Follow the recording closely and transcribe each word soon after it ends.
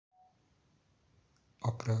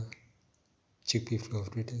Okra Chickpea flour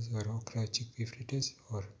fritters or Okra Chickpea fritters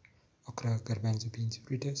or Okra Garbanzo Beans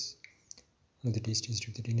Fritters. One of the tastiest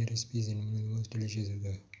of the dinner recipes and one of the most delicious of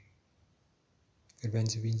the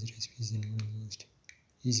Garbanzo Beans recipes and one of the most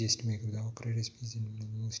easiest to make of the Okra recipes and one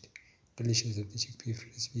of the most delicious of the Chickpea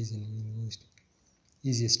recipes and one of the most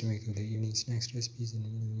easiest to make of the evening snacks recipes and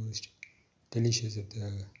one of the most delicious of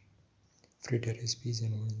the fritter recipes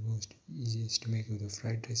and one of the most easiest to make of the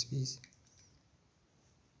fried recipes.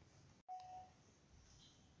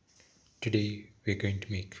 Today we're going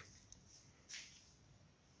to make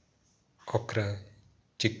Okra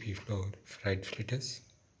Chickpea flour fried fritters.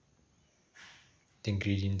 The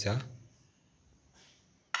ingredients are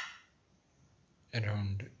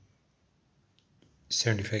around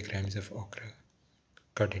 75 grams of okra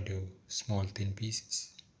cut into small thin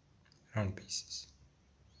pieces, round pieces,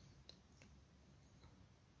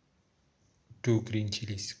 2 green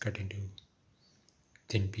chilies cut into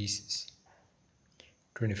thin pieces,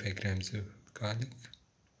 25 grams of garlic,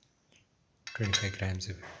 25 grams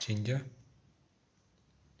of ginger,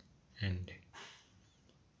 and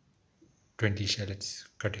 20 shallots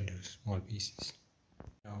cut into small pieces.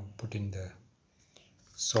 Now put in the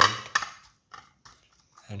salt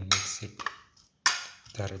and mix it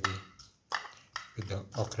thoroughly with the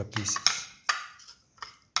okra pieces.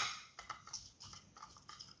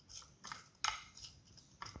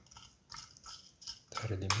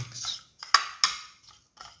 Thoroughly mix.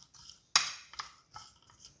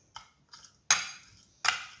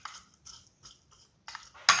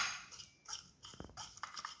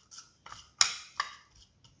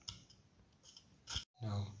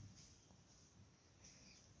 Now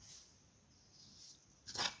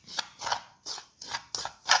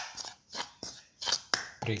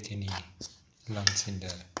break any lumps in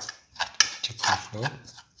the chickpea flour.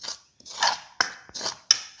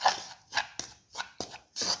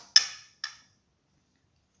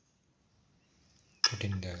 Put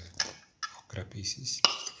in the okra pieces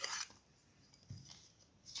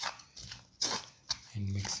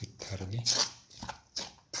and mix it thoroughly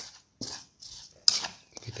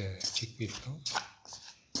with the chickpea flour.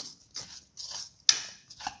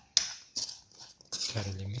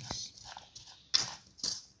 Thoroughly mix.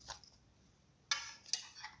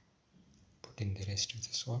 Put in the rest of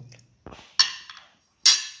the salt.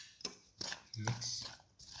 Mix.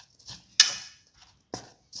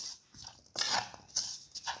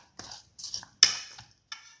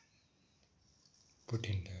 Put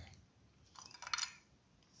in the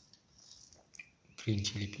green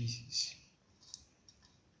chili pieces.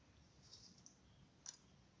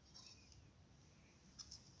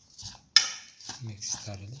 Mix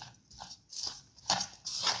thoroughly.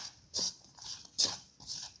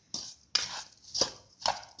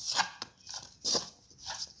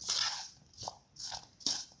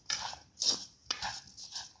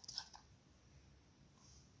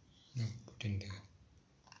 Now put in the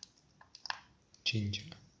ginger.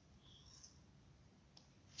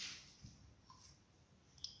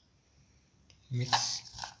 Mix.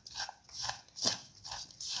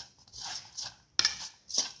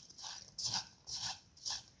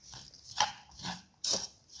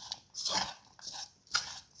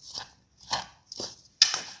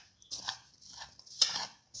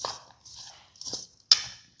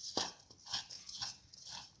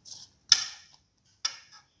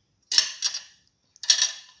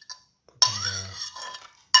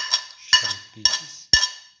 Pieces.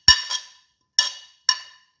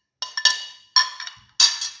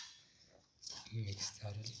 Mix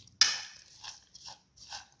thoroughly.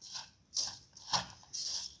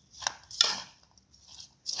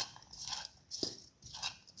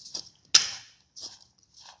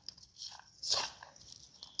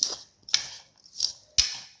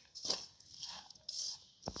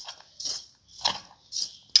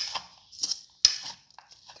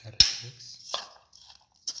 Thoroughly mix.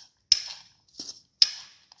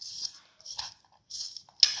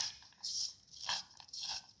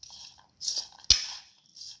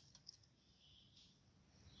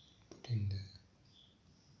 In the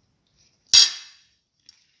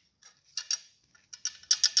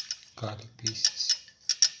garlic pieces.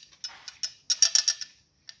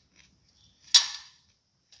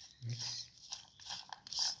 Mix.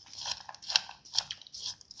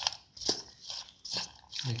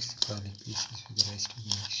 Mix the garlic pieces with the rest of the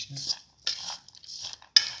mixture.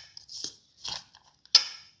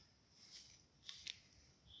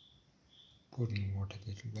 Put in water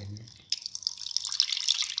little by little.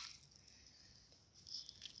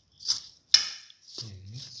 And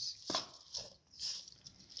mix.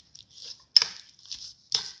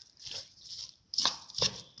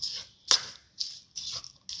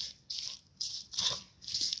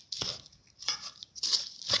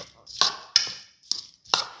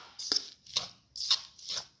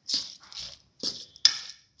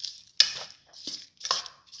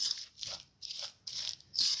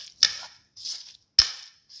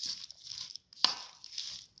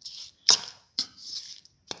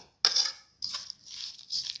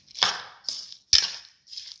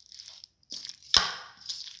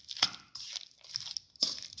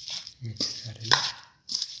 Mix that in.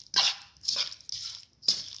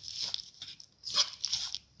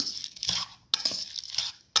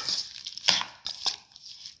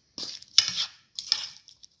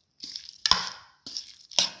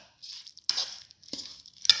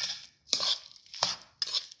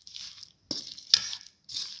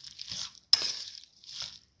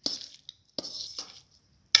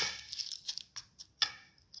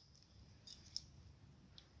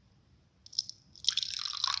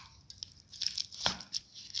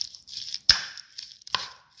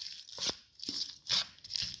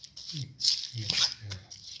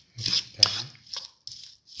 Mix that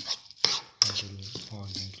until all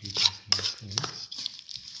the ingredients are nicely mixed.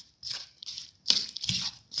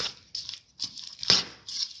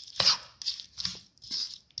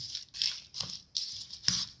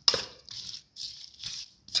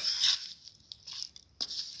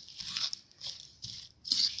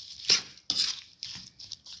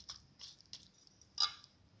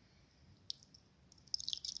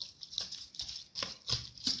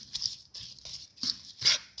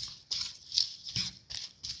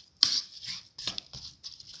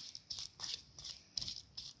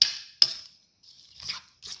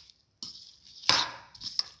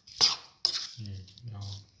 Now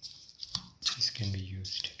this can be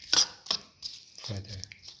used further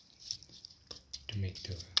to make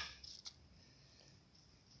the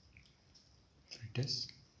fritters.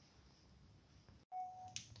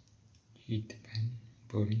 Heat the pan,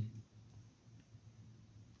 pour in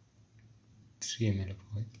 3 ml of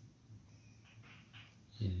oil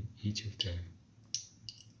in each of the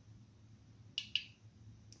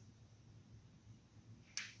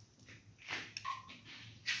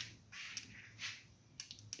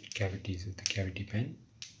cavities of the cavity pan.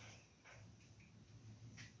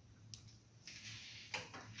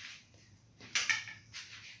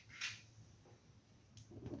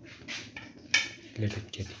 Let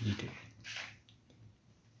it get heated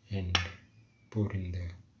and pour in the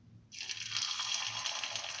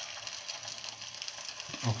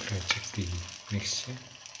okra chickpea mixture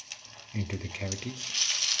into the cavities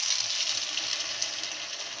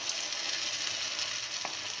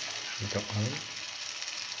with the oil.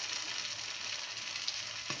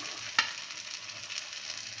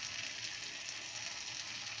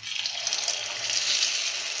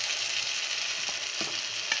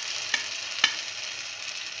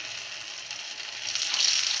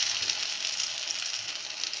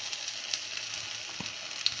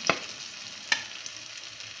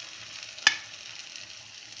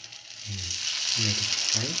 Let it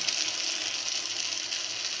fry.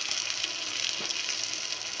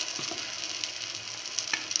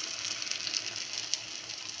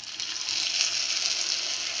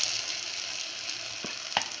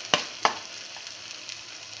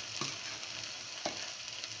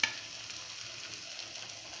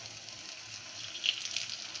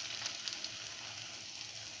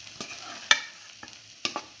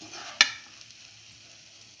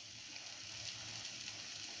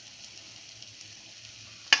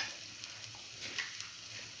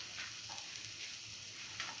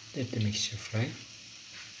 Let the mixture fry.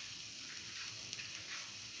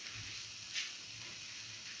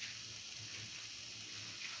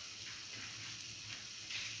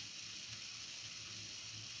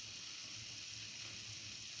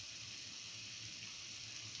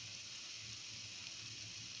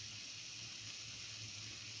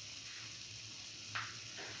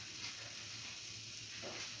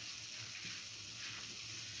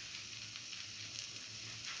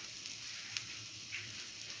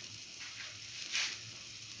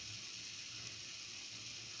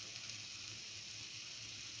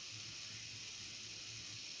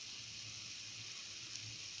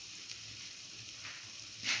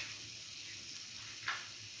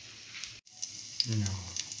 Now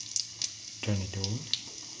turn it over.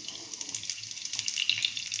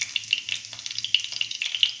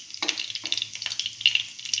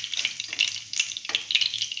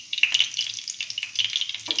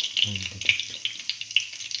 And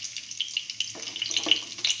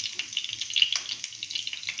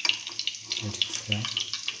let it fry.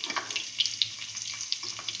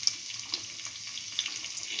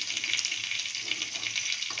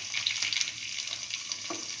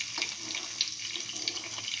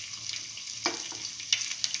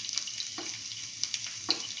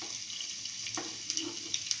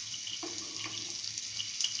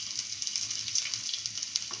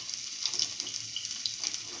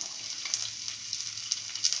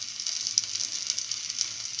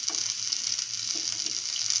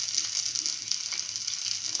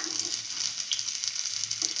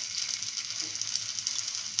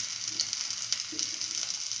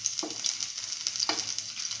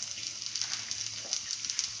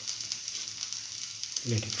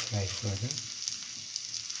 Let it fry further.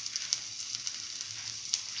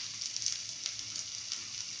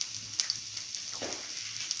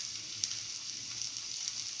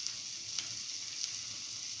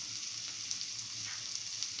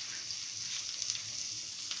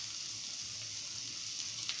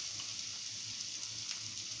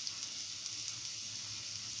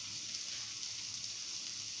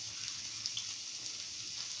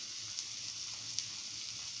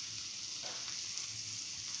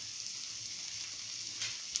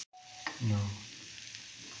 Now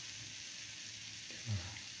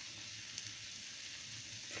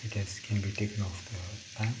fritters can be taken off the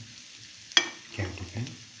pan, cavity pan,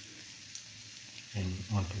 and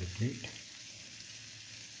onto the plate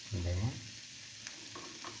one by one.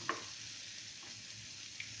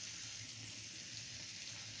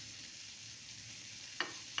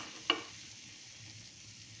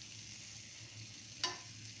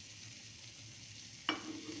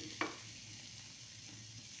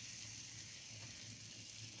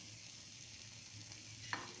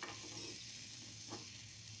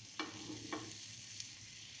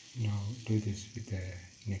 Now do this with the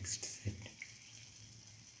next set.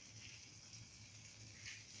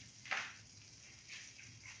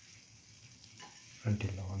 Until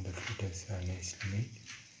all the fritters are nicely made.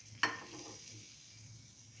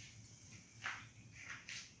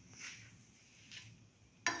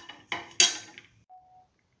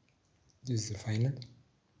 This is the final.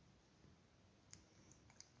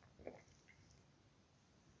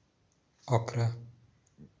 Okra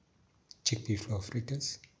Chickpea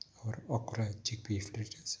fritters, or Okra Chickpea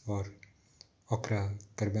fritters, or Okra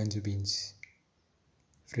Garbanzo Beans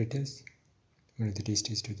fritters. One of the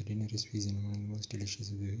tastiest of the dinner recipes and one of the most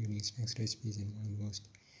delicious of the unique snacks recipes and one of the most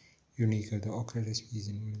unique of the okra recipes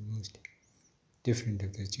and one of the most different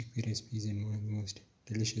of the chickpea recipes and one of the most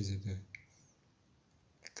delicious of the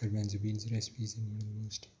garbanzo beans recipes and one of the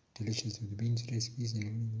most delicious of the beans recipes and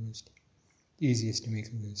one of the most easiest to make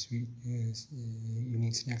of the sweet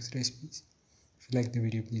unique snacks recipes. If you like the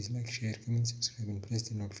video, please like, share, comment, subscribe and press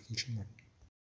the notification button.